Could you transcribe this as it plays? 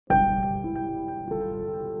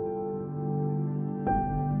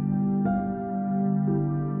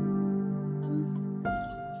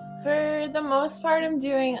the most part, I'm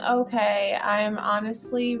doing okay. I'm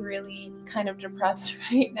honestly really kind of depressed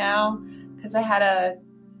right now because I had a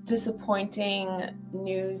disappointing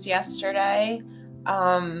news yesterday,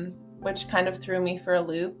 which kind of threw me for a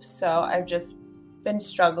loop. So I've just been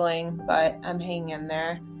struggling, but I'm hanging in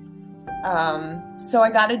there. So I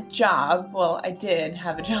got a job. Well, I did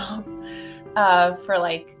have a job for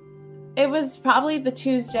it was probably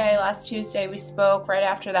last Tuesday we spoke. Right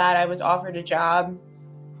after that, I was offered a job.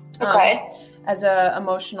 Okay. As a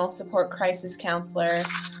emotional support crisis counselor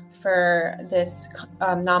for this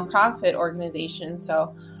nonprofit organization.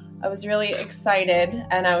 So I was really excited,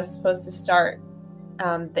 and I was supposed to start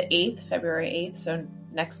February 8th, so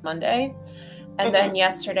next Monday. And then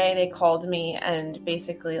yesterday they called me and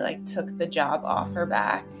basically took the job offer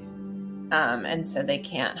back and said they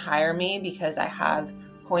can't hire me because I have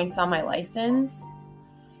points on my license.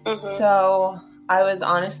 So I was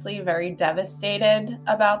honestly very devastated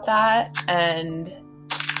about that, and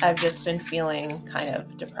I've just been feeling kind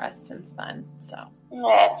of depressed since then. So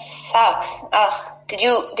that sucks. Ugh. Did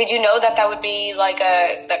you know that would be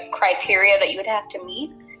the criteria that you would have to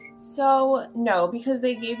meet? So no, because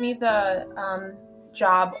they gave me the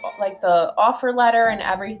job, the offer letter and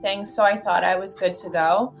everything. So I thought I was good to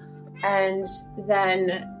go, and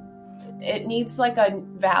then it needs a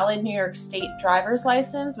valid New York State driver's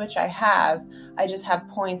license, which I have. I just have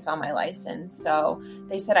points on my license. So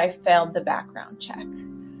they said I failed the background check.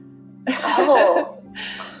 Oh.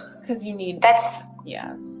 Because you need...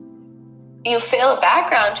 Yeah. You fail a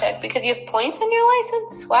background check because you have points on your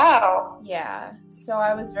license? Wow. Yeah. So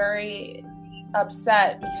I was very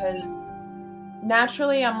upset because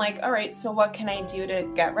naturally I'm like, all right, so what can I do to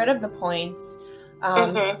get rid of the points?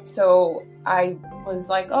 So I was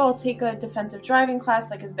like, oh, I'll take a defensive driving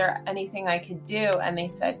class. Is there anything I could do? And they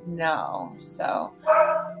said no. So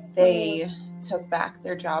they took back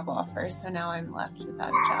their job offer. So now I'm left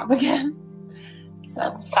without a job again. So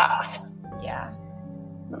that sucks. Yeah.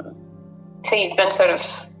 So you've been sort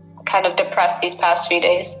of kind of depressed these past few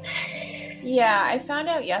days. Yeah, I found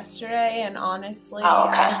out yesterday, and honestly,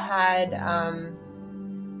 I had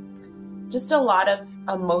just a lot of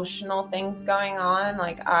emotional things going on.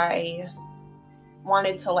 I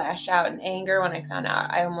wanted to lash out in anger when I found out.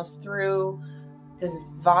 I almost threw this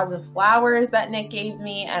vase of flowers that Nick gave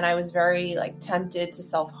me, and I was very tempted to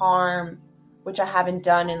self-harm, which I haven't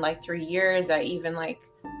done in 3 years. I even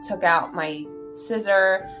took out my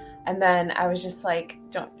scissor, and then I was just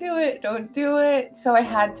don't do it. So I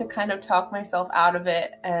had to kind of talk myself out of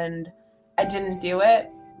it, and I didn't do it.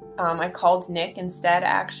 I called Nick instead,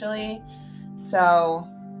 actually. So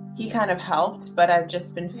he kind of helped, but I've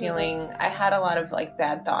just been feeling, I had a lot of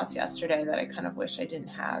bad thoughts yesterday that I kind of wish I didn't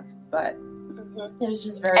have, but it was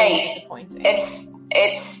just very disappointing. It's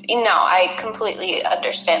I completely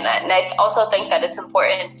understand that. And I also think that it's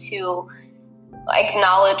important to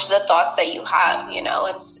acknowledge the thoughts that you have,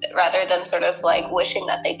 it's rather than sort of wishing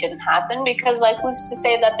that they didn't happen, because who's to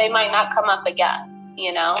say that they might not come up again,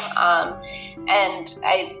 and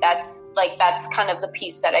that's kind of the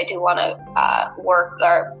piece that I do want to work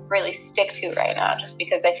or really stick to right now, just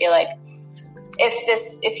because I feel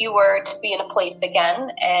if you were to be in a place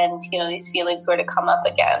again and these feelings were to come up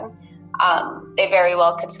again, they very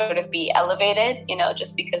well could sort of be elevated,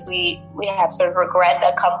 just because we have sort of regret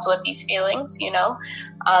that comes with these feelings, and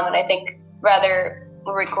I think rather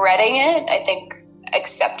regretting it, I think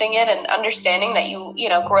accepting it and understanding that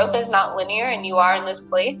growth is not linear and you are in this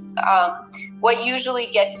place. What usually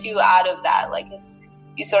gets you out of that, if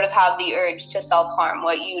you sort of have the urge to self-harm,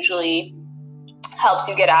 what usually helps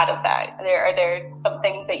you get out of that? Are there some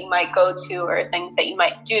things that you might go to or things that you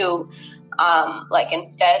might do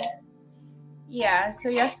instead? Yeah, so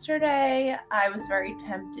yesterday I was very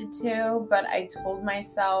tempted to, but I told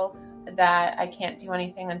myself that I can't do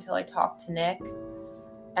anything until I talk to Nick.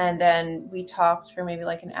 And then we talked for maybe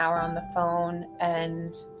an hour on the phone,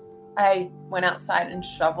 and I went outside and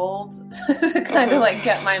shoveled to kind of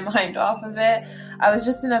get my mind off of it. I was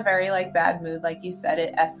just in a very bad mood. Like you said,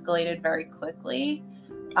 it escalated very quickly.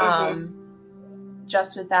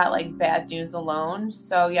 Just with that bad news alone.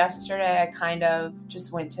 So yesterday I kind of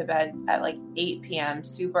just went to bed at 8 p.m.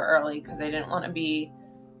 super early because I didn't want to be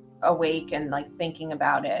awake and thinking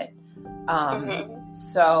about it.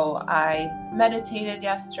 So I meditated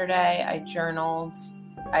yesterday, I journaled,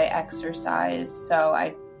 I exercised, so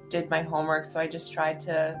I did my homework. So I just tried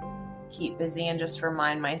to keep busy and just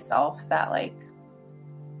remind myself that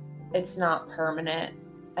it's not permanent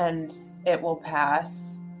and it will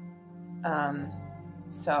pass.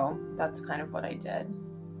 So that's kind of what I did.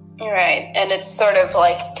 Right. And it's sort of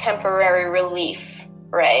temporary relief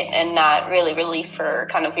right? And not really relief for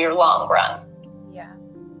kind of your long run. Yeah.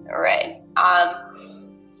 Right.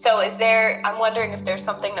 So I'm wondering if there's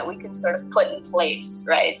something that we can sort of put in place,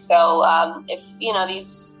 right? So if,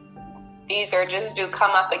 these urges do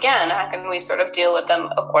come up again, how can we sort of deal with them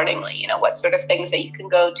accordingly? What sort of things that you can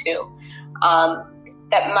go to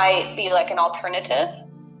that might be like an alternative,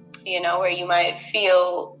 where you might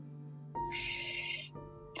feel,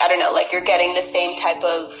 I don't know, like you're getting the same type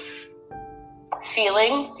of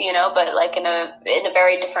feelings, but like in a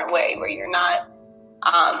very different way, where you're not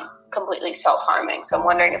completely self-harming. So I'm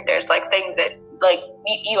wondering if there's like things that, like,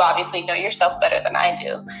 you obviously know yourself better than I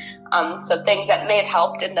do. So things that may have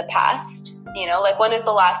helped in the past, like when is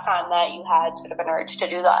the last time that you had sort of an urge to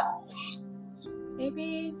do that?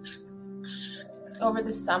 Maybe over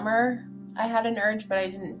the summer I had an urge, but I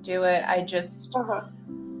didn't do it. I just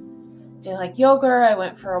did like yoga. I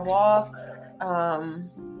went for a walk,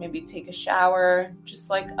 maybe take a shower, just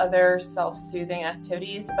like other self-soothing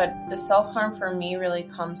activities. But the self-harm for me really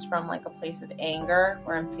comes from like a place of anger,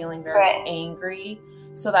 where I'm feeling very angry.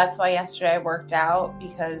 So that's why yesterday I worked out,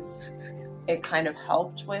 because it kind of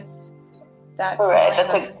helped with that. Right,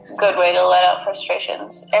 that's a good way to let out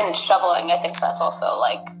frustrations. And shoveling, I think that's also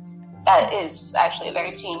like, that is actually a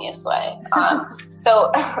very genius way.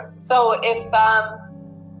 So if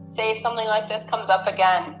say if something like this comes up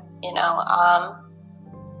again,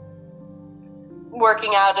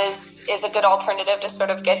 working out is a good alternative to sort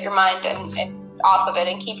of get your mind and off of it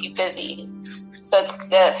and keep you busy. So it's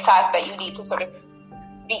the fact that you need to sort of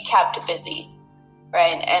be kept busy,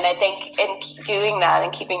 right? And I think in doing that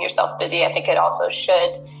and keeping yourself busy, I think it also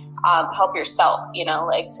should help yourself,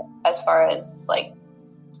 like as far as like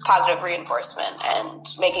positive reinforcement and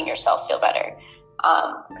making yourself feel better.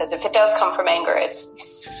 Because if it does come from anger, it's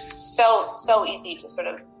so easy to sort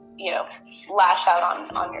of, lash out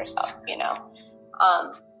on yourself,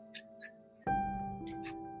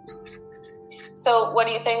 So what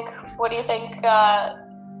do you think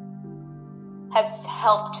has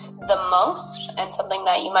helped the most, and something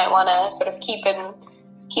that you might want to sort of keep in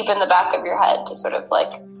the back of your head to sort of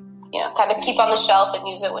like, kind of keep on the shelf and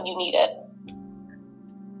use it when you need it?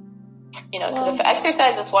 Because if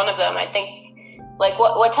exercise is one of them, I think, like,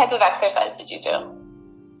 what type of exercise did you do?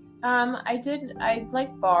 I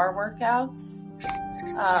like bar workouts.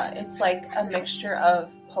 It's like a mixture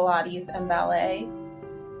of Pilates and ballet.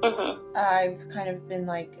 Mm-hmm. I've kind of been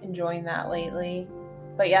like enjoying that lately.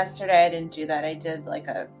 But yesterday I didn't do that. I did like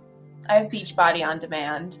I have Beachbody on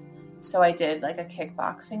demand. So I did like a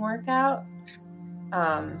kickboxing workout.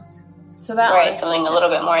 So that was something a little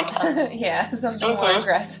bit more intense. Yeah, something more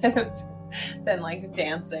aggressive than like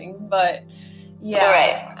dancing. But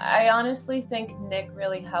yeah, I honestly think Nick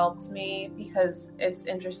really helped me, because it's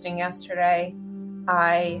interesting. Yesterday,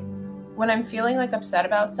 when I'm feeling like upset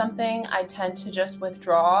about something, I tend to just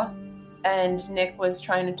withdraw, and Nick was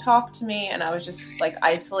trying to talk to me, and I was just like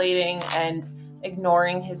isolating and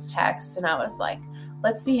ignoring his texts, and I was like,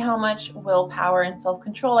 let's see how much willpower and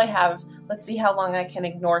self-control I have. Let's see how long I can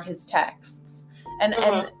ignore his texts. And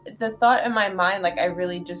the thought in my mind, like, I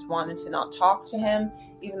really just wanted to not talk to him,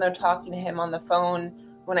 even though talking to him on the phone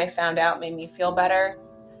when I found out made me feel better.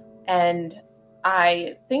 And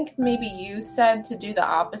I think maybe you said to do the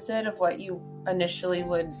opposite of what you initially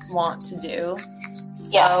would want to do.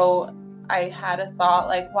 So yes. I had a thought,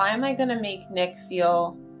 like, why am I going to make Nick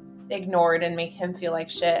feel ignored and make him feel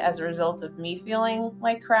like shit as a result of me feeling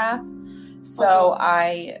like crap? So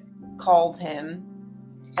I called him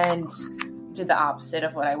and did the opposite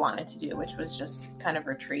of what I wanted to do, which was just kind of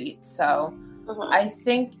retreat. So I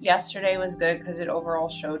think yesterday was good because it overall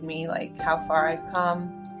showed me like how far I've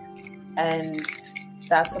come, and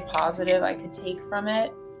that's a positive I could take from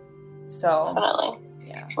it. So definitely.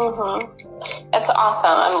 Yeah. That's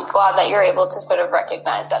awesome. I'm glad that you're able to sort of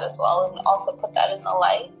recognize that as well, and also put that in the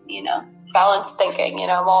light, balanced thinking,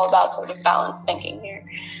 I'm all about sort of balanced thinking here.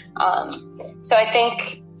 So I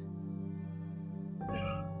think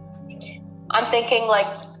I'm thinking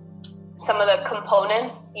like some of the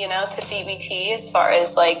components, to DBT, as far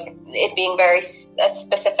as like it being very a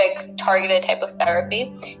specific targeted type of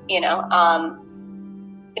therapy,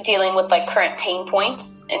 dealing with like current pain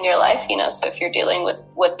points in your life, so if you're dealing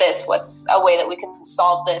with this, what's a way that we can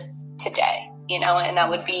solve this today, and that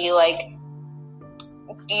would be like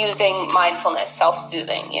using mindfulness,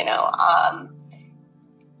 self-soothing, your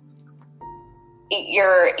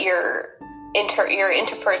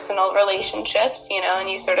interpersonal relationships, and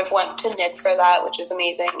you sort of went to Nick for that, which is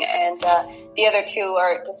amazing. And the other two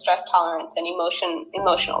are distress tolerance and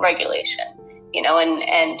emotional regulation,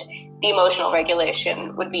 and the emotional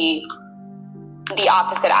regulation would be the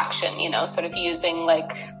opposite action, sort of using like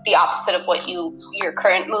the opposite of what your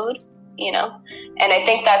current mood, and I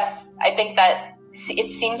think that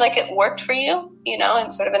it seems like it worked for you,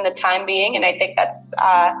 and sort of in the time being. And I think that's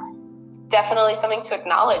definitely something to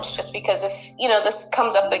acknowledge, just because if, this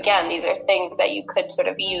comes up again, these are things that you could sort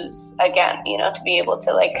of use again, to be able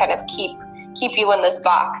to like kind of keep you in this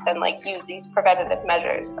box and like use these preventative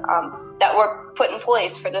measures that were put in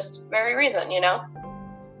place for this very reason,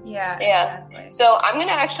 Yeah, exactly. So I'm going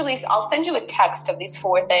to I'll send you a text of these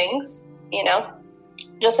 4 things,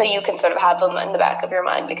 just so you can sort of have them in the back of your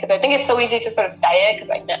mind, because I think it's so easy to sort of say it because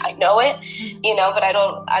I know it, but I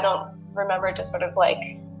don't remember to sort of like,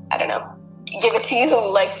 I don't know, give it to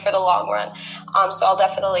you like for the long run. So I'll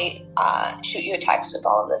definitely shoot you a text with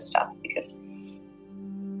all of this stuff, because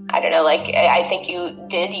I don't know, like I think you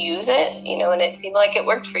did use it, and it seemed like it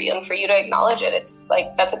worked for you, and for you to acknowledge it, it's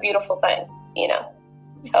like, that's a beautiful thing,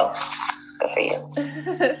 so good for you.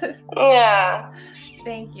 Yeah.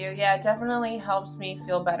 Thank you. Yeah, it definitely helps me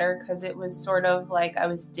feel better, because it was sort of like I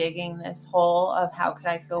was digging this hole of how could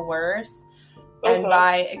I feel worse. And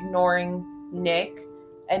by ignoring Nick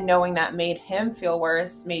and knowing that made him feel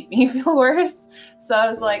worse, made me feel worse. So I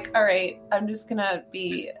was like, all right, I'm just going to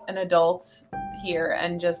be an adult here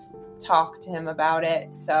and just talk to him about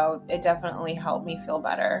it. So it definitely helped me feel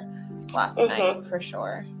better last night, for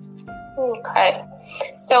sure. Okay.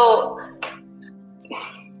 So,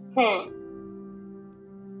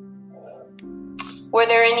 were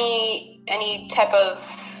there any type of,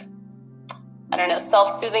 I don't know,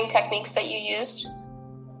 self-soothing techniques that you used?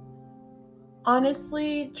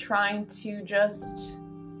 Honestly, trying to just,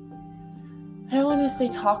 I don't want to say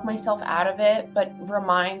talk myself out of it, but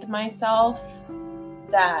remind myself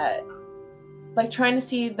that, like, trying to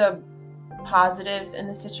see the positives in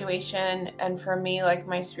the situation. And for me, like,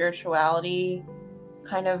 my spirituality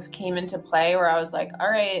kind of came into play, where I was like, all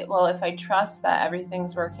right, well, if I trust that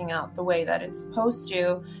everything's working out the way that it's supposed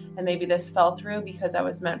to, and maybe this fell through because I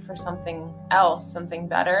was meant for something else, something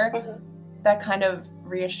better, that kind of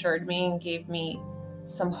reassured me and gave me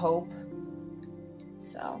some hope.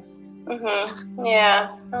 So.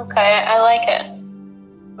 Yeah. Okay. I like it.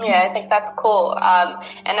 Yeah, I think that's cool.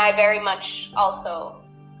 And I very much also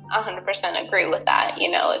 100% agree with that.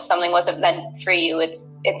 If something wasn't meant for you,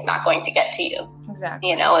 it's not going to get to you.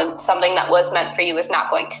 Exactly. And something that was meant for you is not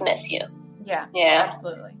going to miss you. Yeah.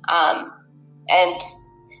 Absolutely. And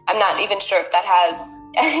I'm not even sure if that has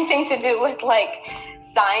anything to do with like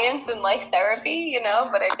science and like therapy,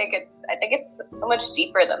 but I think it's so much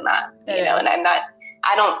deeper than that, and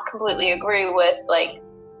I don't completely agree with like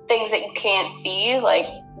things that you can't see, like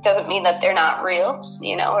doesn't mean that they're not real,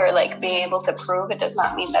 or like being able to prove it does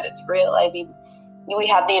not mean that it's real. I mean, we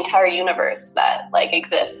have the entire universe that like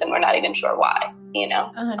exists and we're not even sure why,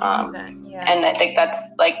 100%, yeah. And I think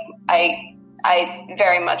that's like, I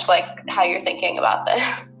very much like how you're thinking about this.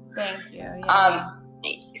 Thank you. Yeah.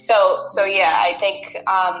 So yeah, I think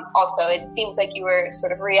also it seems like you were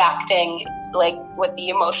sort of reacting like with the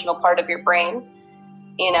emotional part of your brain,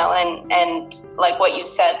 and like what you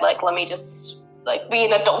said, like, let me just like be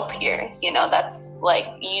an adult here, that's like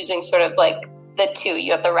using sort of like the two.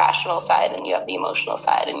 You have the rational side and you have the emotional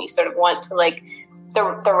side, and you sort of want to like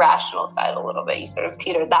the rational side a little bit. You sort of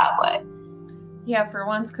teeter that way. Yeah, for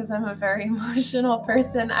once, because I'm a very emotional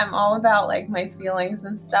person, I'm all about like my feelings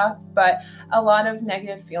and stuff, but a lot of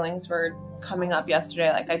negative feelings were coming up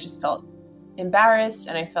yesterday. Like I just felt embarrassed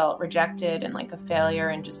and I felt rejected and like a failure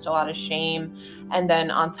and just a lot of shame. And then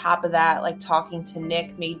on top of that, like talking to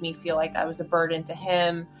Nick made me feel like I was a burden to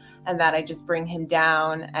him and that I just bring him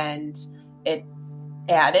down, and it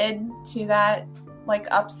added to that like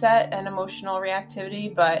upset and emotional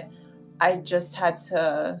reactivity. But I just had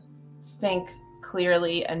to think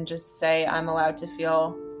clearly and just say, I'm allowed to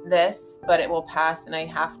feel this, but it will pass, and I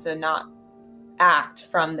have to not act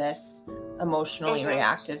from this emotionally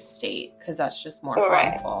reactive state, because that's just more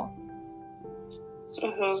harmful.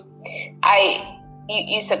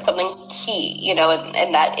 You said something key,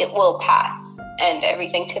 and that it will pass, and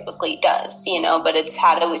everything typically does, but it's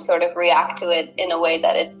how do we sort of react to it in a way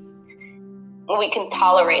that we can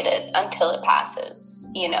tolerate it until it passes,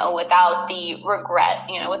 without the regret,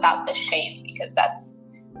 without the shame, because that's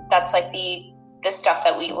like the stuff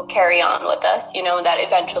that we will carry on with us, that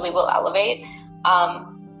eventually will elevate.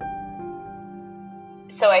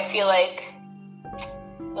 So I feel like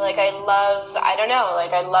I love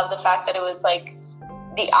the fact that it was like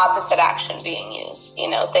the opposite action being used,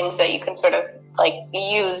 things that you can sort of like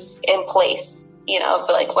use in place,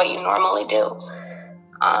 for like what you normally do.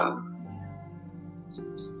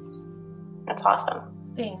 That's awesome.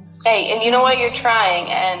 Thanks. Hey, and you know what? You're trying,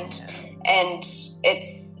 and and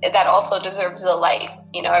that also deserves the light.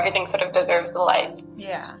 Everything sort of deserves the light.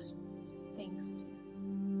 Yeah. Thanks.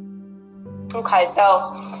 Okay, so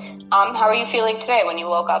how are you feeling today? When you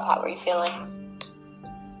woke up, how were you feeling?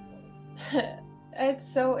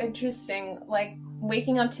 It's so interesting. Like,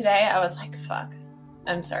 waking up today, I was like, fuck.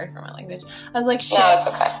 I'm sorry for my language. I was like, shit. No, it's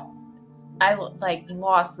okay. I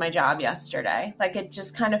lost my job yesterday. Like, it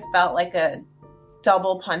just kind of felt like a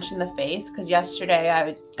double punch in the face, because yesterday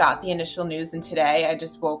I got the initial news, and today I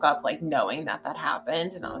just woke up knowing that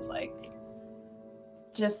happened, and I was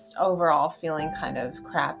just overall feeling kind of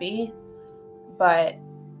crappy. But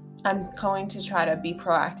I'm going to try to be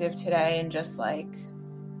proactive today and just I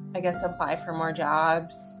guess apply for more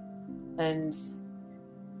jobs and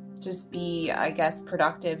just be, I guess,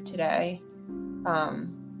 productive today.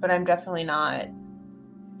 But I'm definitely not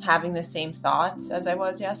having the same thoughts as I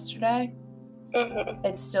was yesterday. Mm-hmm.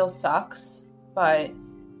 It still sucks, but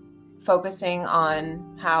focusing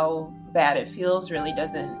on how bad it feels really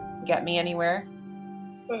doesn't get me anywhere.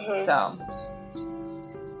 Mm-hmm. So.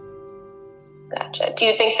 Gotcha. Do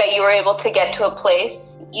you think that you were able to get to a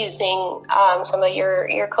place using some of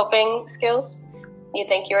your coping skills? Do you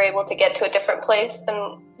think you were able to get to a different place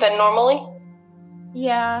than normally?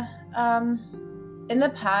 Yeah. In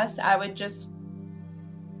the past, I would just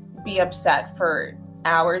be upset for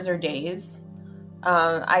hours or days.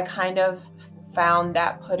 I kind of found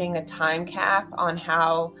that putting a time cap on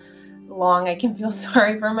how long I can feel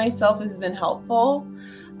sorry for myself has been helpful.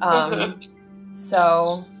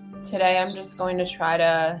 So today I'm just going to try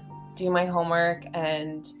to do my homework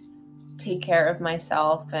and take care of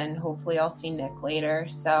myself, and hopefully I'll see Nick later.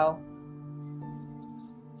 So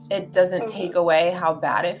it doesn't take away how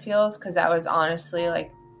bad it feels, because that was honestly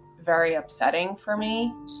very upsetting for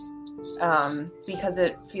me, because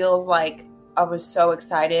it feels like I was so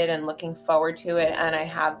excited and looking forward to it, and I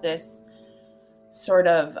have this sort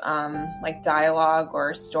of dialogue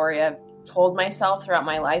or story I've told myself throughout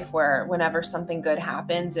my life where whenever something good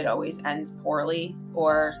happens, it always ends poorly,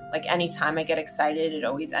 or anytime I get excited, it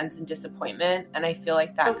always ends in disappointment. And I feel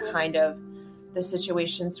like that kind of, the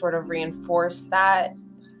situation sort of reinforced that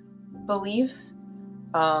belief.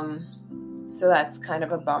 So that's kind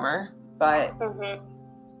of a bummer, but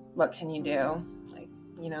what can you do?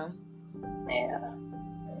 Yeah.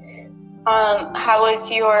 How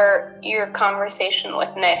was your conversation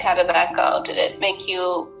with Nick? How did that go? Did it make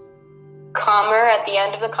you calmer at the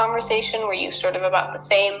end of the conversation? Were you sort of about the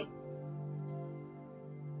same?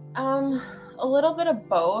 A little bit of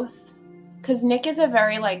both, because Nick is a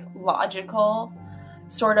very logical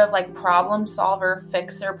sort of problem solver,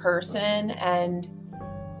 fixer person, and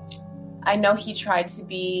I know he tried to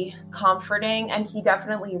be comforting, and he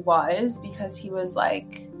definitely was, because he was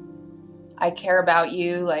I care about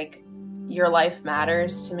you, your life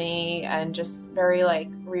matters to me, and just very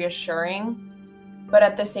reassuring. But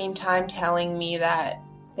at the same time telling me that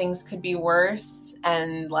things could be worse,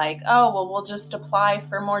 and oh, well, we'll just apply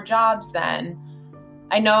for more jobs then.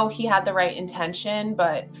 I know he had the right intention,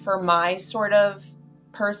 but for my sort of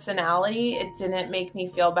personality, it didn't make me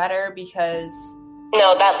feel better, because...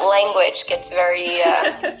 No, that language gets very,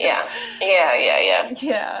 yeah. Yeah.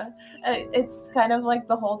 It's kind of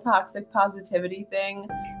the whole toxic positivity thing.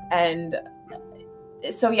 And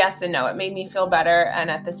so yes and no, it made me feel better, and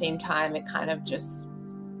at the same time it kind of just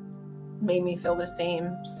made me feel the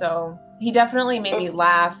same. So he definitely made me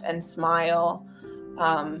laugh and smile,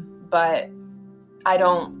 but I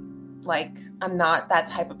don't I'm not that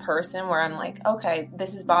type of person where I'm okay,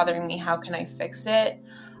 this is bothering me, how can I fix it?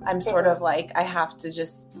 I'm sort of I have to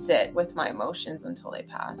just sit with my emotions until they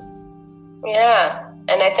pass. Yeah,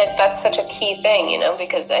 and I think that's such a key thing,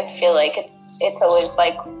 because I feel like it's always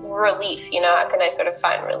relief, how can I sort of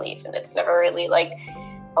find relief? And it's never really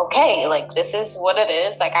okay, this is what it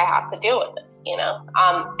is, I have to deal with this,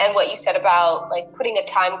 and what you said about putting a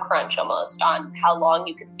time crunch almost on how long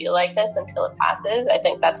you can feel like this until it passes, I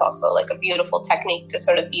think that's also a beautiful technique to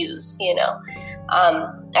sort of use,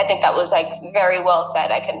 I think that was very well said.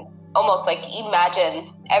 I can almost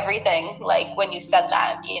imagine everything when you said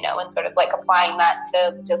that, and sort of applying that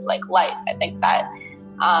to just life. I think that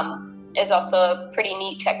is also a pretty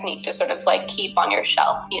neat technique to sort of keep on your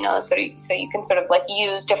shelf, so you can sort of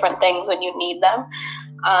use different things when you need them,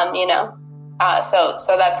 so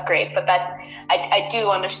that's great. But that I do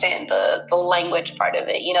understand the language part of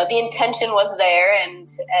it. The intention was there, and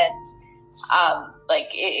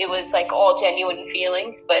it was all genuine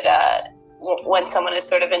feelings, but when someone is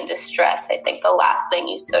sort of in distress, I think the last thing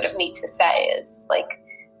you sort of need to say is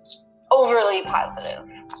overly positive,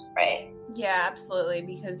 right? Yeah, absolutely.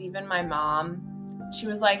 Because even my mom she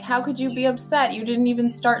was like, how could you be upset? You didn't even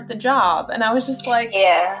start the job. And I was just like,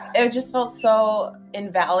 it just felt so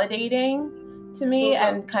invalidating to me,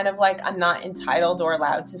 and kind of like I'm not entitled or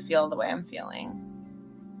allowed to feel the way I'm feeling.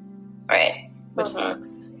 Right. Which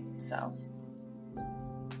sucks. So.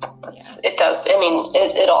 It does. I mean,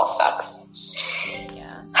 it all sucks.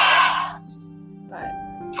 Yeah.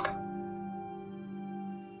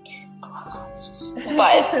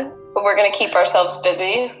 But we're going to keep ourselves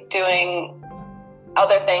busy doing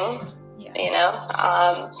other things, you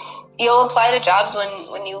know. You'll apply to jobs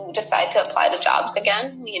when you decide to apply to jobs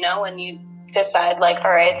again, you know, when you decide like,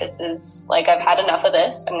 all right, this is like, I've had enough of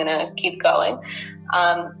this. I'm going to keep going.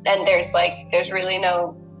 And there's really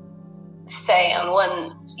no say on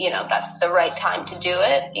when, you know, that's the right time to do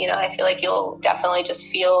it. You know, I feel like you'll definitely just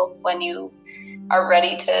feel when you are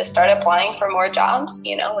ready to start applying for more jobs,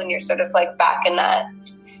 you know, when you're sort of like back in that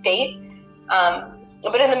state.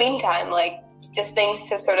 But in the meantime, like just things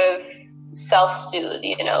to sort of self-soothe,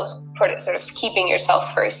 you know, sort of keeping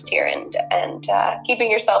yourself first here and keeping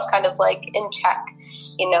yourself kind of like in check.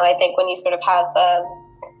 You know, I think when you sort of have, I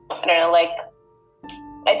don't know, like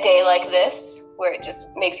a day like this where it just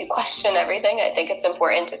makes you question everything, I think it's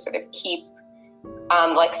important to sort of keep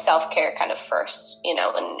like self-care kind of first, you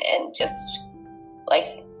know, and just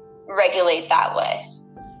like regulate that way.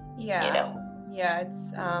 Yeah. You know? Yeah,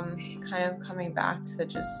 it's kind of coming back to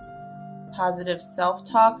just positive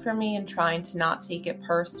self-talk for me and trying to not take it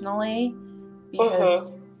personally,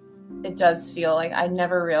 because it does feel like I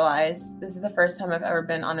never realized this is the first time I've ever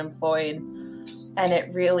been unemployed, and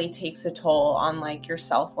it really takes a toll on like your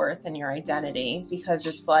self-worth and your identity, because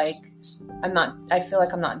it's like I feel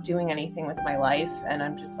like I'm not doing anything with my life, and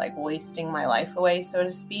I'm just like wasting my life away, so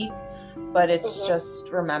to speak. But it's just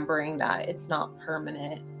remembering that it's not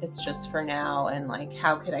permanent. It's just for now. And like,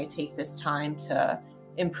 how could I take this time to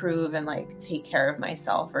improve and like take care of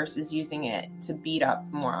myself versus using it to beat up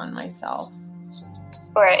more on myself?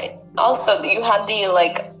 Right. Also, you had the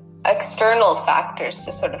like external factors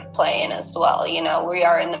to sort of play in as well. You know, we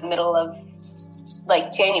are in the middle of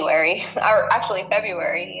like January, or actually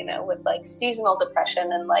February, you know, with like seasonal depression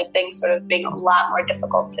and like things sort of being a lot more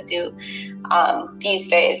difficult to do these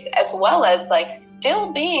days, as well as like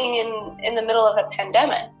still being in the middle of a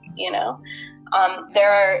pandemic, you know.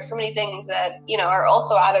 There are so many things that, you know, are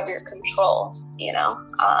also out of your control, you know,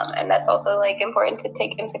 and that's also like important to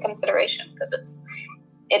take into consideration, because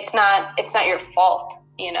it's not your fault,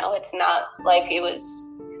 you know. It's not like it was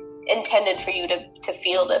intended for you to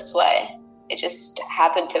feel this way. It just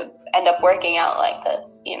happened to end up working out like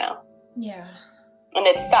this, you know? Yeah. And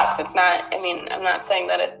it sucks. It's not, I mean, I'm not saying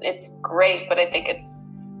that it's great, but I think it's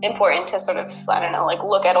important to sort of, I don't know, like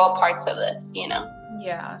look at all parts of this, you know?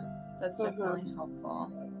 Yeah, that's definitely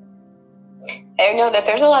helpful. I know that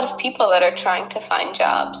there's a lot of people that are trying to find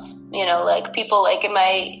jobs, you know, like people like in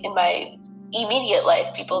my immediate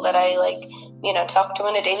life, people that I like, you know, talk to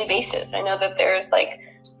on a daily basis. I know that there's like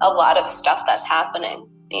a lot of stuff that's happening,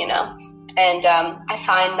 you know? And I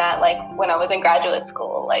find that like when I was in graduate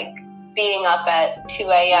school, like being up at 2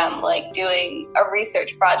 a.m., like doing a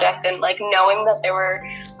research project, and like knowing that there were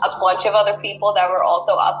a bunch of other people that were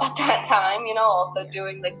also up at that time, you know, also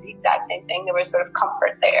doing like the exact same thing, there was sort of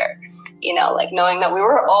comfort there, you know, like knowing that we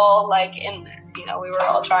were all like in this, you know, we were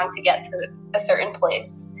all trying to get to a certain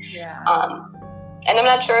place. Yeah. And I'm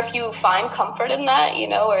not sure if you find comfort in that, you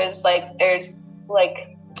know, or is like there's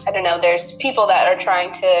like, I don't know, there's people that are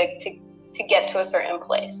trying to get to a certain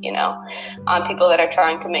place, you know, people that are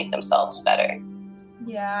trying to make themselves better.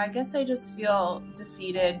 Yeah, I guess I just feel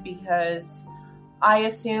defeated because I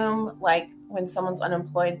assume like when someone's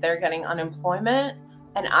unemployed, they're getting unemployment,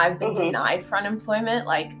 and I've been denied for unemployment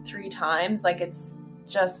like 3 times. Like it's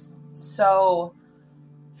just so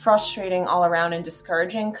frustrating all around and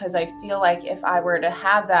discouraging, because I feel like if I were to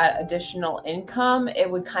have that additional income, it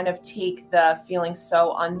would kind of take the feeling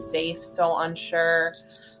so unsafe, so unsure.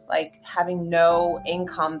 Like having no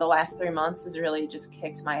income the last 3 months has really just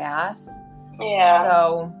kicked my ass. Yeah.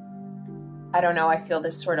 So I don't know, I feel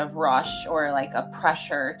this sort of rush or like a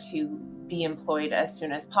pressure to be employed as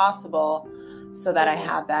soon as possible so that I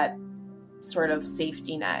have that sort of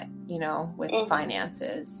safety net, you know, with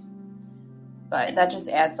finances. But that just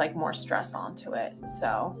adds like more stress onto it.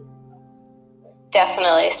 So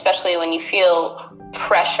definitely, especially when you feel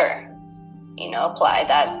pressure, you know, apply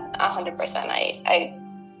that 100%. I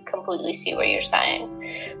completely see what you're saying.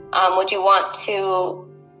 Would you want to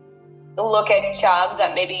look at jobs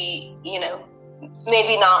that maybe, you know,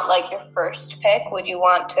 maybe not like your first pick? Would you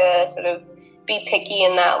want to sort of be picky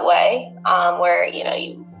in that way, where, you know,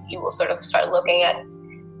 you will sort of start looking at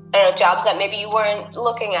I don't know, jobs that maybe you weren't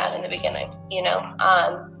looking at in the beginning, you know,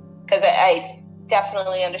 because I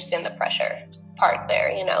definitely understand the pressure part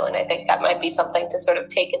there, you know, and I think that might be something to sort of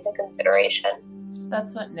take into consideration.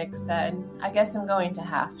 That's what Nick said. I guess I'm going to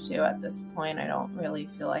have to at this point. I don't really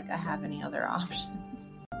feel like I have any other options.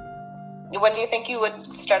 When do you think you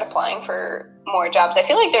would start applying for more jobs? I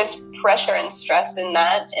feel like there's pressure and stress in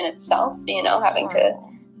that in itself, you know, having to...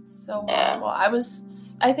 So horrible.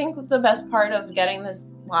 I think the best part of getting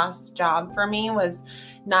this last job for me was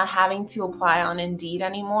not having to apply on Indeed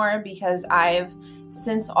anymore, because I've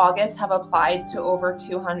since August have applied to over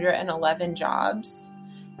 211 jobs,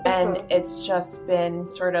 and it's just been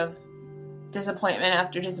sort of disappointment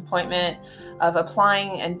after disappointment of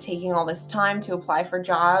applying and taking all this time to apply for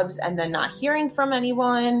jobs and then not hearing from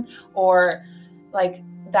anyone, or like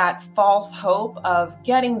that false hope of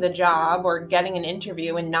getting the job or getting an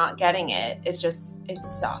interview and not getting it. It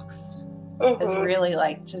sucks. It's really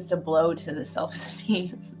like just a blow to the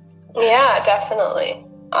self-esteem. Yeah, definitely.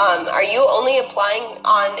 Are you only applying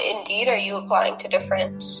on Indeed? Or are you applying to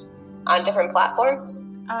different platforms?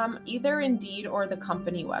 Either Indeed or the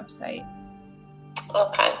company website.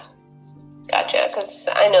 Okay. Gotcha, because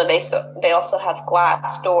I know they also have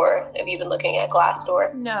Glassdoor. Have you been looking at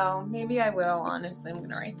Glassdoor? No, maybe I will. Honestly, I'm going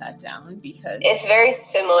to write that down because it's very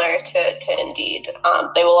similar to Indeed.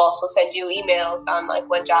 They will also send you emails on like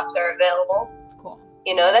when jobs are available. Cool.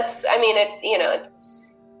 You know,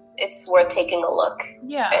 it's worth taking a look.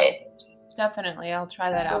 Yeah, right? Definitely. I'll try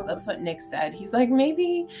that out. That's what Nick said. He's like,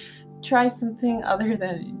 maybe try something other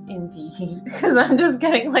than Indeed, because I'm just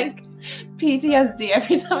getting like PTSD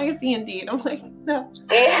every time I see Indeed. I'm like, no.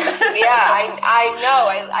 I know.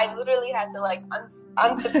 I literally had to like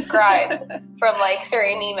unsubscribe from like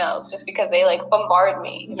certain emails just because they like bombard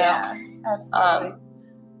me. You know? Yeah, absolutely.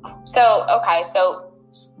 So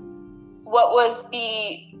what was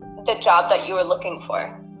the job that you were looking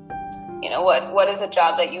for? You know, what is a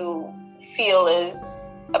job that you feel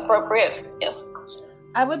is appropriate for you?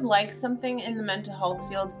 I would like something in the mental health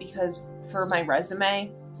field, because for my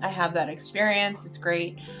resume, I have that experience. It's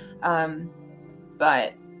great.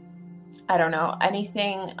 But I don't know,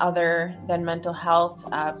 anything other than mental health.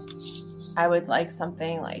 I would like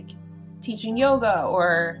something like teaching yoga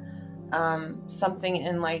or something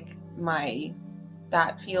in like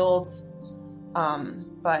that field.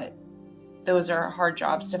 But those are hard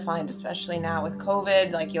jobs to find, especially now with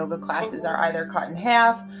COVID. Like yoga classes are either cut in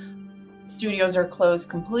half, studios are closed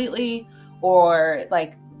completely, or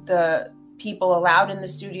like the people allowed in the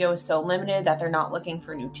studio is so limited that they're not looking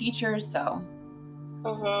for new teachers. So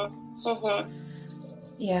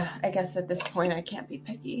yeah, I guess at this point I can't be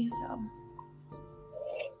picky. So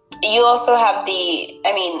you also have the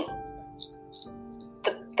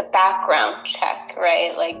background check,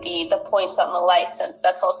 right? Like the points on the license.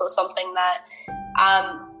 That's also something that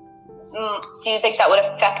do you think that would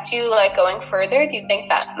affect you, like, going further? Do you think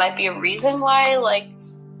that might be a reason why, like,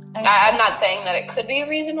 I'm not saying that it could be a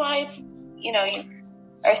reason why it's, you know, you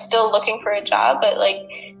are still looking for a job, but, like,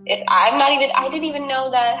 I didn't even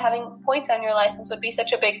know that having points on your license would be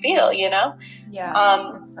such a big deal, you know? Yeah,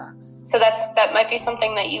 that sucks. So that might be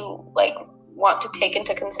something that you, like, want to take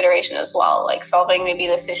into consideration as well, like solving maybe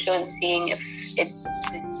this issue and seeing if it's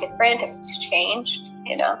different, if it's changed,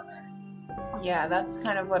 you know? Yeah, that's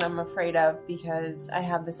kind of what I'm afraid of, because I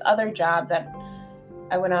have this other job that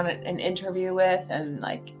I went on an interview with, and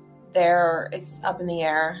like it's up in the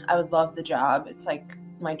air. I would love the job. It's like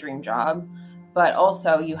my dream job, but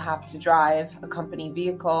also you have to drive a company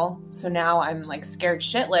vehicle. So now I'm like scared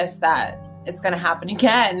shitless that it's going to happen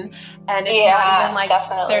again. And it's not even like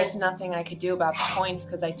definitely. There's nothing I could do about the points,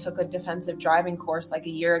 because I took a defensive driving course like a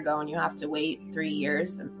year ago, and you have to wait 3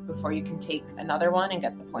 years before you can take another one and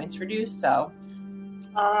get the points reduced. So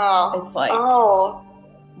it's like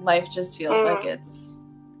life just feels like it's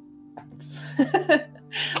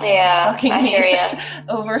fucking I hear you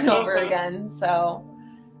over and over again. So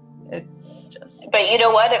it's just. But you know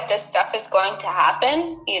what? If this stuff is going to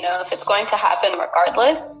happen, you know, if it's going to happen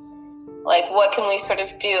regardless, like, what can we sort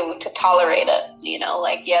of do to tolerate it? You know,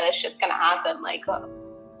 like, yeah, this shit's going to happen. Like,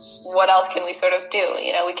 what else can we sort of do?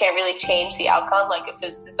 You know, we can't really change the outcome. Like, if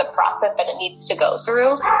this is a process that it needs to go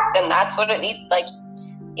through, then that's what it needs. Like,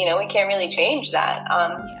 you know, we can't really change that.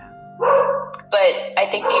 But I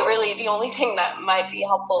think the only thing that might be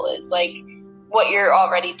helpful is, like, what you're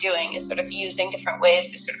already doing is sort of using different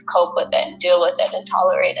ways to sort of cope with it and deal with it and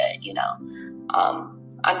tolerate it, you know,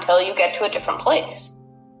 until you get to a different place.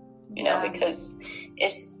 You know, because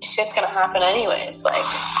shit's gonna happen anyways. Like,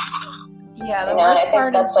 Yeah, the you know, worst and I think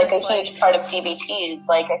part that's is like a just huge part of DBT is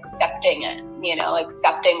like accepting it, you know,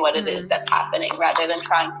 accepting what it is that's happening rather than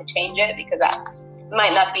trying to change it, because that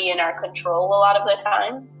might not be in our control a lot of the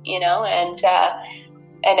time, you know, and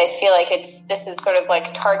I feel like this is sort of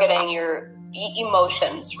like targeting your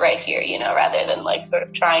emotions right here, you know, rather than like sort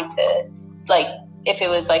of trying to, like, if it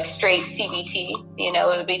was like straight CBT, you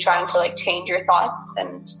know, it would be trying to like change your thoughts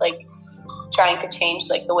and like trying to change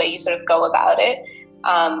like the way you sort of go about it,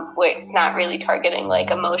 where it's not really targeting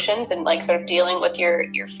like emotions and like sort of dealing with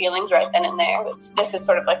your feelings right then and there. This is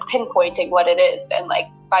sort of like pinpointing what it is and like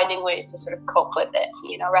finding ways to sort of cope with it,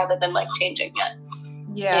 you know, rather than like changing it.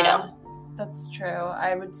 Yeah, you know? That's true.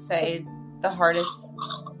 I would say the hardest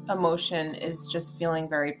emotion is just feeling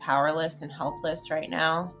very powerless and helpless right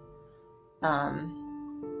now.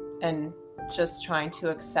 And just trying to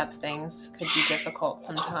accept things could be difficult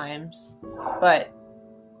sometimes. But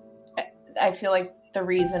I feel like the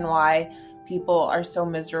reason why people are so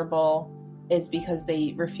miserable is because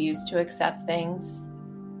they refuse to accept things.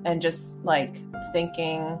 And just like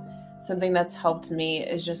thinking, something that's helped me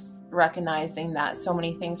is just recognizing that so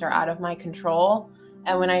many things are out of my control.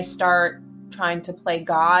 And when I start trying to play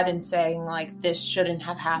God and saying like, this shouldn't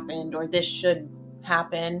have happened or this should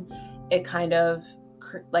happen, it kind of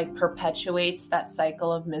like perpetuates that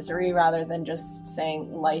cycle of misery rather than just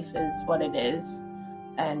saying life is what it is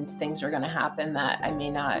and things are going to happen that I may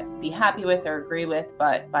not be happy with or agree with,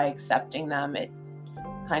 but by accepting them, it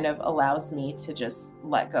kind of allows me to just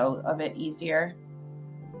let go of it easier.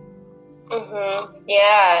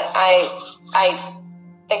 Yeah, I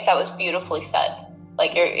think that was beautifully said.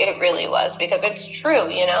 Like it really was, because it's true,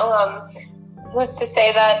 you know, was to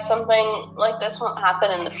say that something like this won't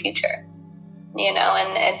happen in the future, you know,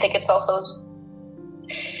 and I think it's also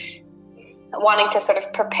wanting to sort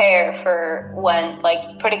of prepare for when,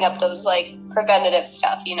 like, putting up those like preventative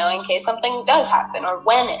stuff, you know, in case something does happen or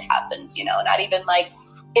when it happens, you know, not even like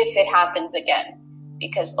if it happens again,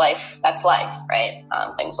 because that's life, right?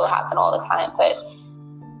 Things will happen all the time, but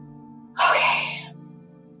okay.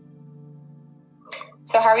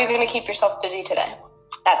 So how are you going to keep yourself busy today?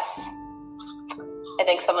 That's, I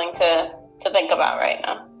think, something to think about right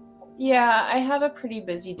now. Yeah, I have a pretty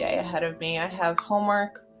busy day ahead of me. I have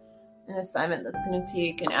homework, an assignment that's going to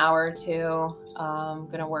take an hour or two. I'm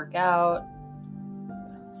going to work out.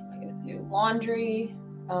 What else am I going to do? Laundry.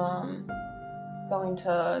 Going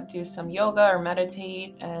to do some yoga or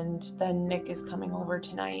meditate, and then Nick is coming over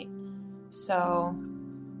tonight. So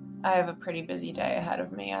I have a pretty busy day ahead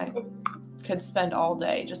of me. I could spend all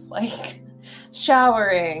day just like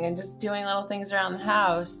showering and just doing little things around the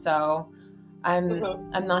house. So I'm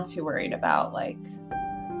not too worried about like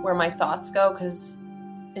where my thoughts go, because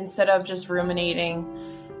instead of just ruminating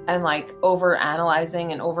and like over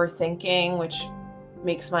analyzing and overthinking, which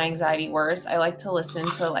makes my anxiety worse, I like to listen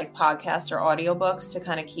to like podcasts or audiobooks to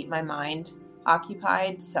kind of keep my mind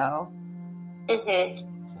occupied. So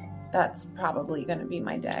that's probably going to be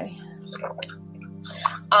my day.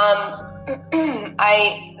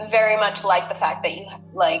 I very much like the fact that you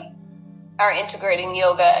like are integrating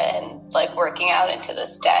yoga and like working out into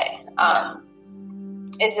this day.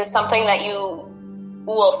 Is this something that you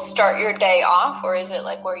will start your day off, or is it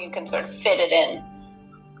like where you can sort of fit it in?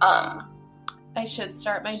 I should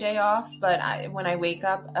start my day off, but when I wake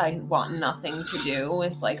up, I want nothing to do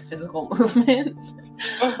with like physical movement.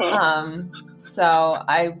 So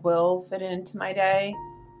I will fit it into my day.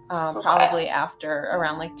 Probably after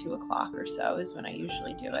around like 2:00 or so is when I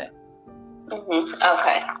usually do it.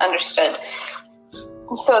 Okay, understood.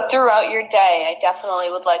 So throughout your day, I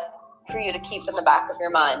definitely would like for you to keep in the back of your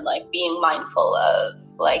mind, like being mindful of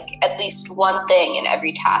like at least one thing in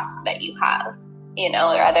every task that you have, you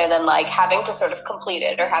know, rather than like having to sort of complete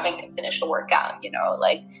it or having to finish a workout, you know,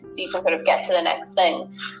 like so you can sort of get to the next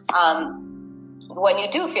thing. When you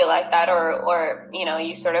do feel like that, or you know,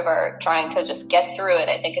 you sort of are trying to just get through it,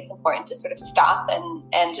 I think it's important to sort of stop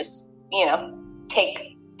and just, you know,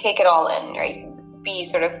 take it all in, right? Be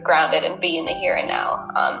sort of grounded and be in the here and now.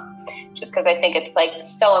 Just because I think it's like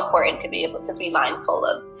so important to be able to be mindful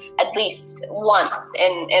of at least once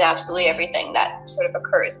in absolutely everything that sort of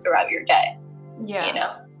occurs throughout your day. Yeah. You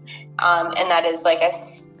know, and that is like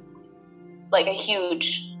a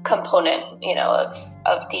huge component, you know,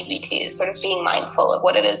 of DBT is sort of being mindful of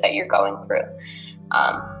what it is that you're going through,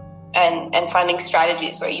 and finding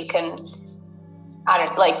strategies where you can,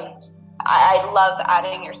 I love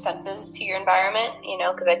adding your senses to your environment, you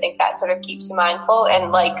know, because I think that sort of keeps you mindful,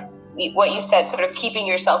 and like what you said, sort of keeping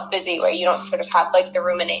yourself busy where you don't sort of have like the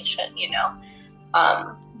rumination, you know.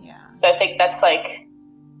 So I think that's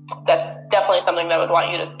definitely something that I would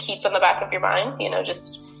want you to keep in the back of your mind, you know,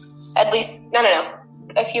 just at least, I don't know,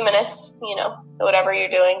 a few minutes, you know, whatever you're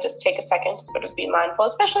doing, just take a second to sort of be mindful,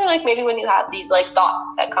 especially like maybe when you have these like thoughts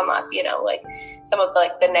that come up, you know, like some of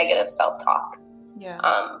like the negative self-talk. Yeah.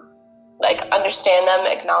 Like understand them,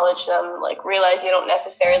 acknowledge them, like realize you don't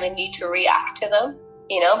necessarily need to react to them,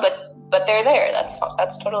 you know, but they're there.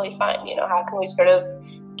 That's totally fine. You know, how can we sort of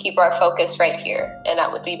keep our focus right here? And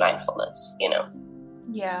that would be mindfulness, you know?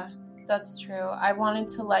 Yeah, that's true. I wanted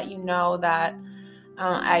to let you know that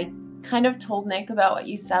I kind of told Nick about what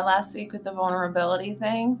you said last week with the vulnerability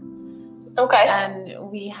thing. Okay.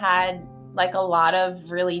 And we had like a lot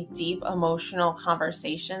of really deep emotional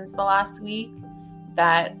conversations the last week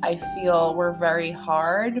that I feel were very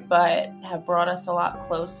hard, but have brought us a lot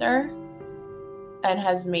closer and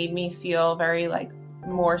has made me feel very like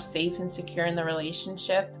more safe and secure in the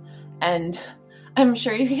relationship. And I'm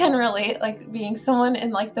sure you can relate, like being someone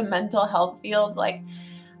in like the mental health field, like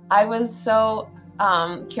I was so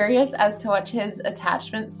curious as to what his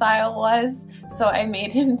attachment style was. So I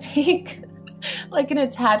made him take like an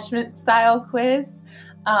attachment style quiz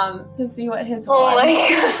to see what his was.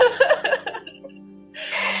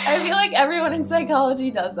 I feel like everyone in psychology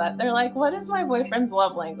does that. They're like, what is my boyfriend's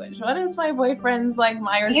love language? What is my boyfriend's like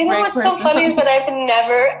Myers-Briggs? You know what's so funny is that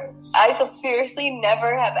I seriously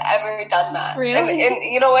never have ever done that. Really? And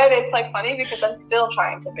you know what? It's like funny because I'm still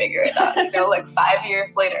trying to figure it out. You know, like 5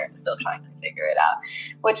 years later, I'm still trying to figure it out.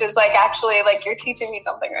 Which is like actually like you're teaching me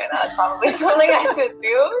something right now. It's probably something I should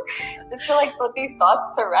do just to like put these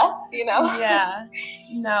thoughts to rest, you know? Yeah.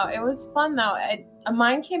 No, it was fun though.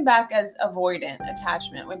 Mine came back as avoidant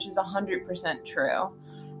attachment, which is 100% true.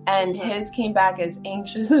 And his came back as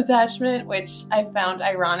anxious attachment, which I found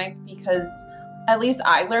ironic because at least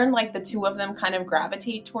I learned like the two of them kind of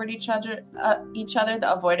gravitate toward each other, the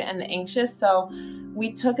avoidant and the anxious. So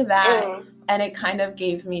we took that and it kind of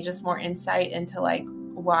gave me just more insight into like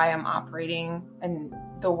why I'm operating and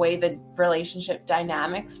the way the relationship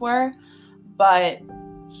dynamics were. But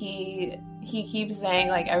he keeps saying,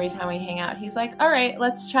 like, every time we hang out, he's like, all right,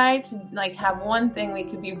 let's try to like have one thing we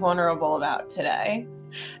could be vulnerable about today.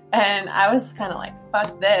 And I was kind of like,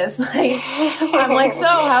 fuck this. Like, I'm like, so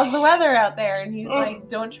how's the weather out there? And he's like,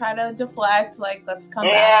 don't try to deflect. Like, let's come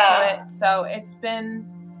back to it. So it's been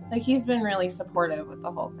like, he's been really supportive with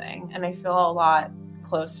the whole thing. And I feel a lot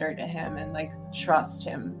closer to him and like trust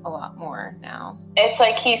him a lot more now. It's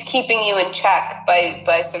like he's keeping you in check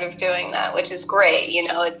by sort of doing that, which is great. You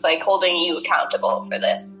know, it's like holding you accountable for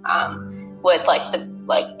this with like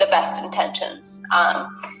the best intentions.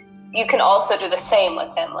 You can also do the same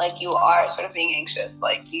with him. Like you are sort of being anxious,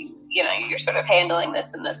 like you know, you're sort of handling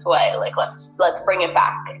this in this way. Like let's bring it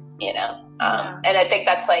back, you know. And I think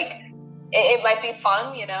that's like it might be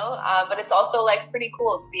fun, you know, but it's also like pretty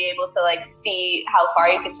cool to be able to like see how far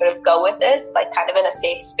you can sort of go with this, like kind of in a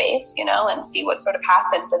safe space, you know, and see what sort of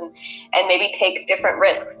happens and maybe take different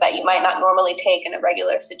risks that you might not normally take in a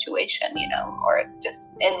regular situation, you know, or just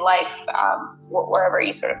in life, wherever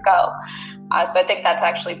you sort of go. So I think that's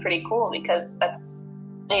actually pretty cool because that's,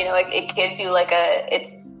 you know, it gives you like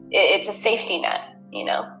it's a safety net, you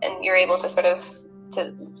know, and you're able to sort of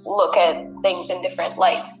to look at things in different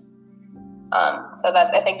lights. So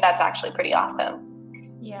that I think that's actually pretty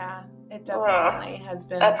awesome. Yeah, it definitely has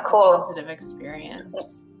been that's a cool. Positive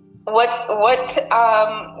experience. What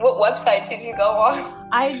website did you go on?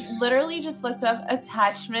 I literally just looked up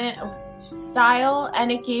attachment style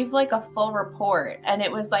and it gave like a full report, and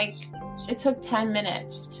it was like it took 10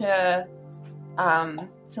 minutes to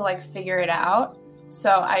like figure it out.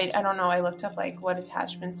 So I don't know, I looked up like what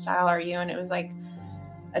attachment style are you, and it was like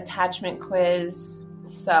attachment quiz.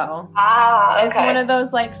 So okay. It's one of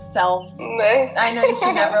those like I know you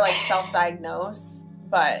should never like self-diagnose,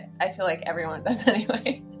 but I feel like everyone does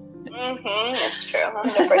anyway. It's true,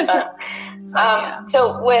 100%.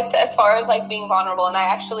 So with as far as like being vulnerable, and I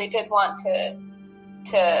actually did want to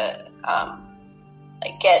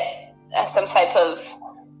like get some type of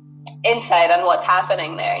insight on what's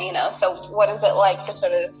happening there, you know. So what is it like to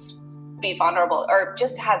sort of be vulnerable, or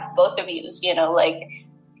just have both of you, you know, like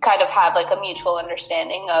kind of have like a mutual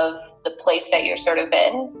understanding of the place that you're sort of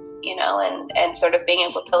in, you know, and sort of being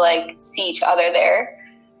able to like see each other there?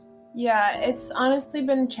 Yeah, it's honestly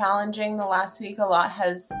been challenging. The last week a lot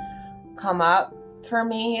has come up for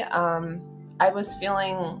me. I was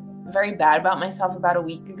feeling very bad about myself about a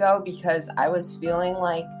week ago because I was feeling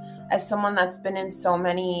like, as someone that's been in so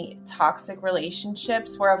many toxic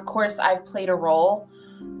relationships where of course I've played a role,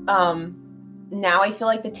 now I feel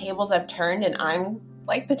like the tables have turned and I'm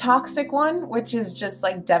like the toxic one, which is just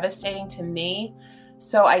like devastating to me.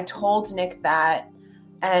 So I told Nick that,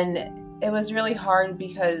 and it was really hard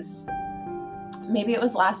because maybe it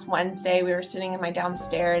was last Wednesday, we were sitting in my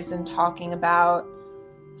downstairs and talking about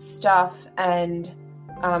stuff, and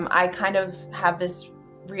I kind of have this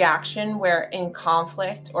reaction where in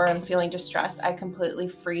conflict or I'm feeling distressed, I completely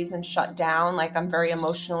freeze and shut down. Like I'm very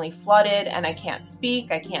emotionally flooded and I can't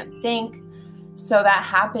speak, I can't think. So that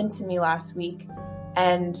happened to me last week.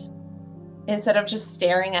 And instead of just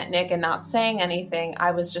staring at Nick and not saying anything,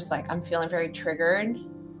 I was just like, I'm feeling very triggered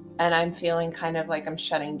and I'm feeling kind of like I'm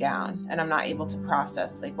shutting down and I'm not able to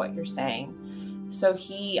process like what you're saying. So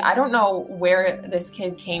I don't know where this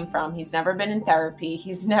kid came from. He's never been in therapy.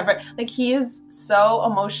 He is so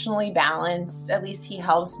emotionally balanced. At least he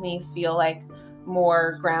helps me feel like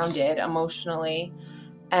more grounded emotionally.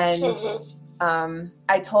 And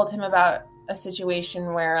I told him about a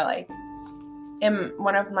situation where like in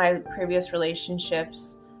one of my previous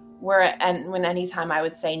relationships when anytime I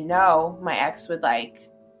would say no, my ex would like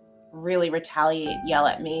really retaliate, yell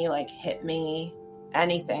at me, like hit me,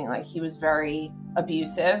 anything. Like he was very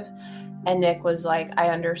abusive. And Nick was like, I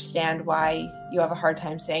understand why you have a hard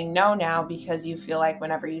time saying no now, because you feel like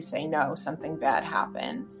whenever you say no, something bad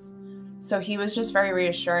happens. So he was just very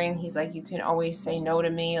reassuring. He's like, you can always say no to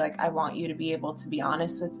me. Like, I want you to be able to be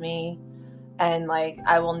honest with me. And like,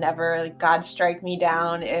 I will never, like, God strike me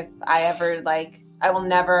down if I ever, like, I will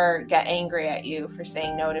never get angry at you for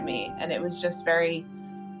saying no to me. And it was just very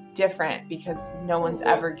different because no one's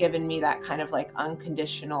ever given me that kind of like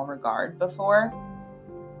unconditional regard before.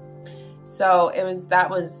 So that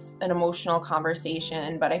was an emotional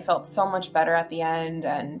conversation, but I felt so much better at the end.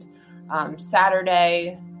 And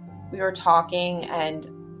Saturday we were talking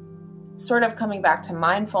and sort of coming back to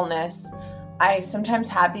mindfulness. I sometimes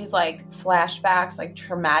have these like flashbacks, like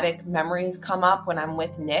traumatic memories come up when I'm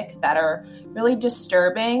with Nick that are really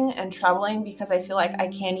disturbing and troubling because I feel like I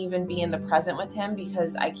can't even be in the present with him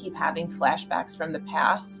because I keep having flashbacks from the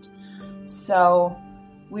past. So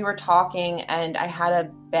we were talking and I had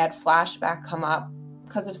a bad flashback come up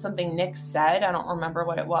because of something Nick said. I don't remember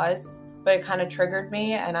what it was, but it kind of triggered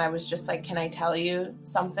me. And I was just like, can I tell you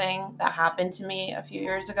something that happened to me a few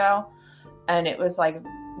years ago? And it was like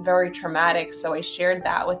very traumatic. So I shared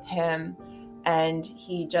that with him and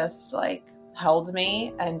he just like held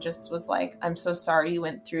me and just was like, I'm so sorry you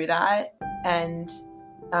went through that. And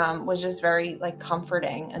was just very like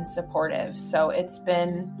comforting and supportive. So it's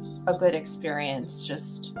been a good experience,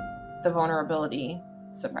 just the vulnerability,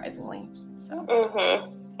 surprisingly. So.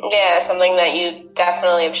 Yeah, something that you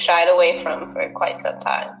definitely have shied away from for quite some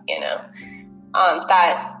time,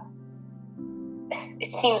 that it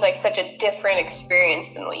seems like such a different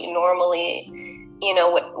experience than what you normally,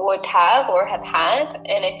 would have or have had.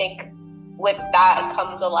 And I think with that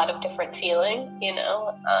comes a lot of different feelings,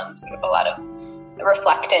 sort of a lot of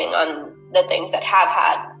reflecting on the things that have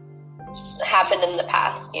happened in the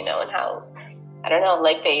past, and how, I don't know,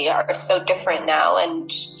 like they are so different now.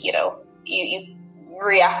 And, you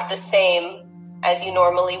react the same as you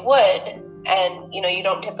normally would. And, you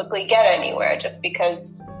don't typically get anywhere just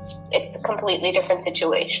because it's a completely different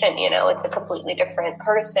situation, it's a completely different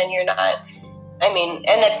person. You're not, and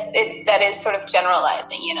that is sort of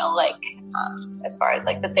generalizing, as far as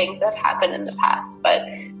like the things that have happened in the past. But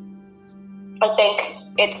I think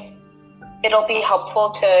it'll be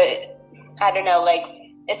helpful to, I don't know, like,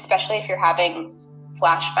 especially if you're having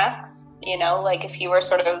flashbacks, like if you were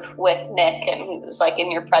sort of with Nick and he was like in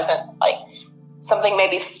your presence, like something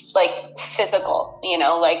maybe like physical,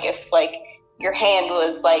 like if like your hand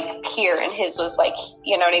was like here and his was like,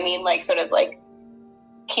 you know what I mean? Like sort of like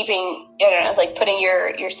keeping, I don't know, like putting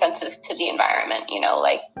your senses to the environment,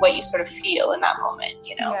 like what you sort of feel in that moment,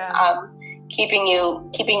 keeping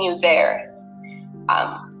you there.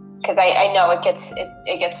 Because I know it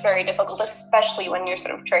gets very difficult, especially when you're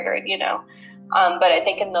sort of triggered, but I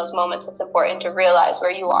think in those moments it's important to realize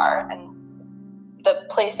where you are and the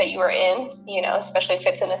place that you are in, especially if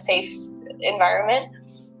it's in a safe environment.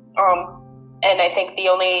 And I think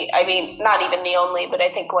not even the only, but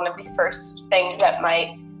I think one of these first things that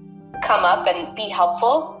might come up and be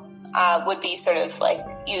helpful would be sort of like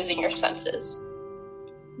using your senses,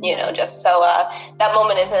 just so that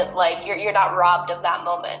moment isn't like you're not robbed of that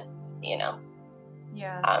moment,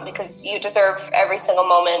 because you deserve every single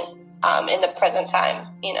moment in the present time,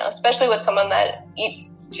 especially with someone that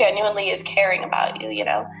genuinely is caring about you,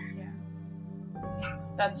 Yeah.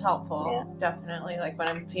 That's helpful. Yeah. Definitely. Like when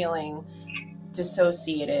I'm feeling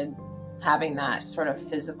dissociated, having that sort of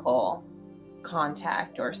physical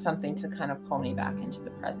contact or something to kind of pull me back into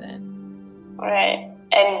the present. Right.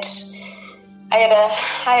 And I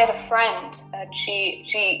had a friend that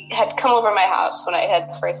she had come over my house when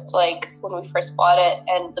when we first bought it,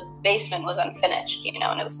 and the basement was unfinished,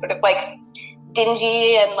 and it was sort of like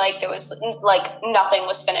dingy and like there was like nothing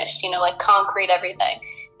was finished, you know, like concrete, everything.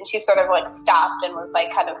 And she sort of like stopped and was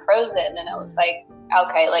like kind of frozen. And I was like,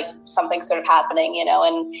 okay, like something's sort of happening, you know.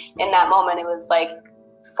 And in that moment, it was like,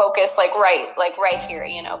 focus like right here,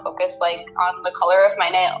 you know, focus like on the color of my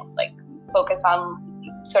nails, like focus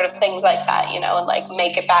on sort of things like that, you know, and like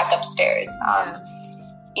make it back upstairs.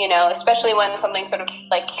 You know, especially when something sort of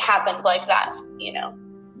like happens like that, you know.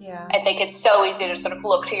 Yeah. I think it's so easy to sort of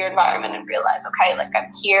look to your environment and realize, okay, like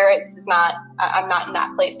I'm here. This is not, I'm not in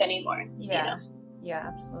that place anymore. Yeah. You know?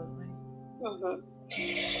 Yeah, absolutely.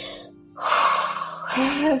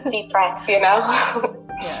 Deep breaths, you know?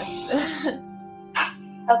 Yes.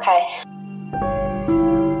 Okay.